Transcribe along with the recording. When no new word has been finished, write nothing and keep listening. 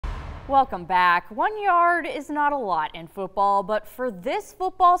Welcome back. 1 yard is not a lot in football, but for this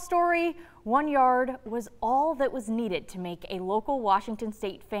football story, 1 yard was all that was needed to make a local Washington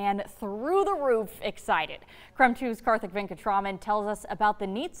State fan through the roof excited. KREM 2's Karthik Venkatraman tells us about the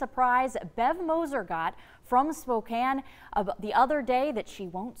neat surprise Bev Moser got from Spokane the other day that she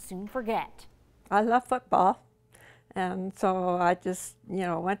won't soon forget. I love football, and so I just,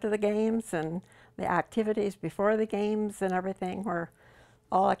 went to the games, and the activities before the games and everything were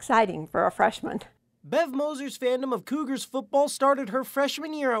all exciting for a freshman. Bev Moser's fandom of Cougars football started her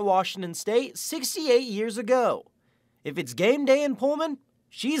freshman year at Washington State 68 years ago. If it's game day in Pullman,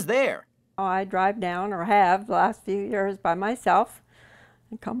 she's there. I drive down, or have the last few years, by myself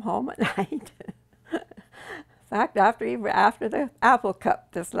and come home at night. In fact, after the Apple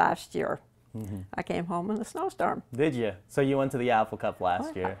Cup this last year, I came home in a snowstorm. Did you? So you went to the Apple Cup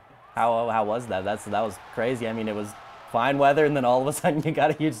last year. How was that? That was crazy. I mean, it was fine weather, and then all of a sudden you got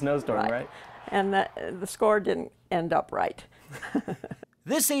a huge snowstorm, right? And the score didn't end up right.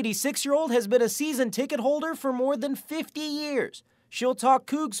 This 86-year-old has been a season ticket holder for more than 50 years. She'll talk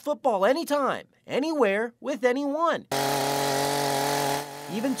Cougs football anytime, anywhere, with anyone.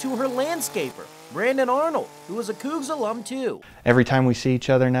 Even to her landscaper, Brandon Arnold, who was a Cougs alum too. Every time we see each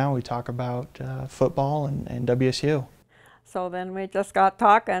other now, we talk about football and WSU. So then we just got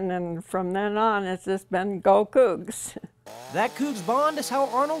talking, and from then on, it's just been go Cougs. That Cougs bond is how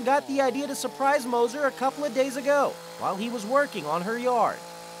Arnold got the idea to surprise Moser a couple of days ago while he was working on her yard.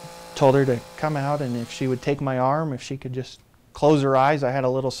 Told her to come out, and if she would take my arm, if she could just close her eyes, I had a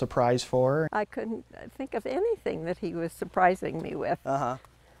little surprise for her. I couldn't think of anything that he was surprising me with.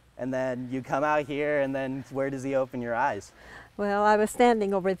 And then you come out here, and then where does he open your eyes? Well, I was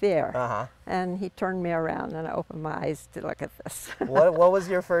standing over there, and he turned me around, and I opened my eyes to look at this. What was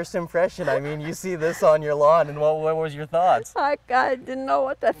your first impression? I mean, you see this on your lawn, and what was your thoughts? I didn't know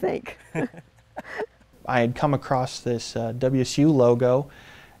what to think. I had come across this WSU logo,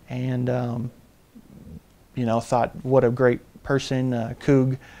 and thought what a great person,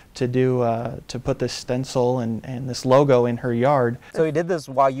 Coug, to do to put this stencil and this logo in her yard. So he did this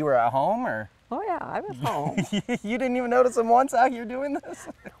while you were at home, or? Oh yeah, I was home. You didn't even notice him once out here doing this?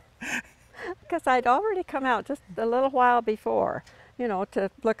 Because I'd already come out just a little while before, to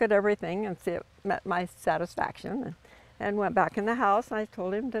look at everything and see it met my satisfaction, and went back in the house, and I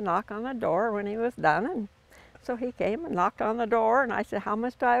told him to knock on the door when he was done, and so he came and knocked on the door, and I said, "How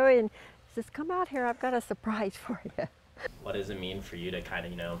much do I owe you?" And he says, "Come out here, I've got a surprise for you." What does it mean for you to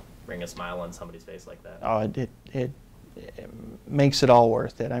kind of, bring a smile on somebody's face like that? Oh, it makes it all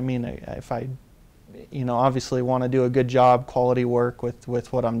worth it. I mean, if I, obviously want to do a good job, quality work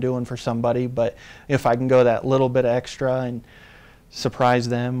with what I'm doing for somebody, but if I can go that little bit extra and surprise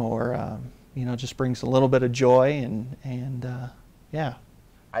them, or, just brings a little bit of joy, and yeah.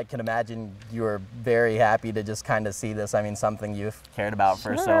 I can imagine you were very happy to just kind of see this. I mean, something you've cared about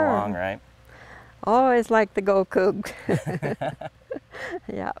for so long, right? Always like to go Cougs.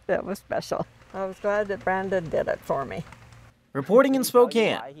 Yeah, that was special. I was glad that Brandon did it for me. Reporting in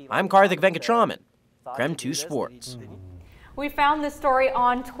Spokane, I'm Karthik Venkatraman, KREM 2 Sports. We found this story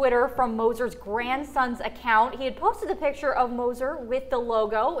on Twitter from Moser's grandson's account. He had posted a picture of Moser with the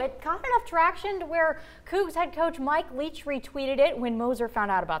logo. It got enough traction to where Cougs head coach Mike Leach retweeted it. When Moser found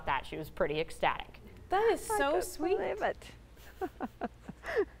out about that, she was pretty ecstatic. That is so sweet. I couldn't believe it.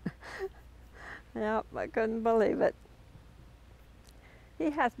 Yep, I couldn't believe it. He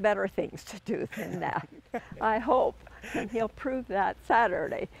has better things to do than that, I hope, and he'll prove that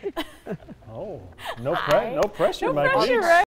Saturday. Oh, no pressure, Mike. Pressure, right?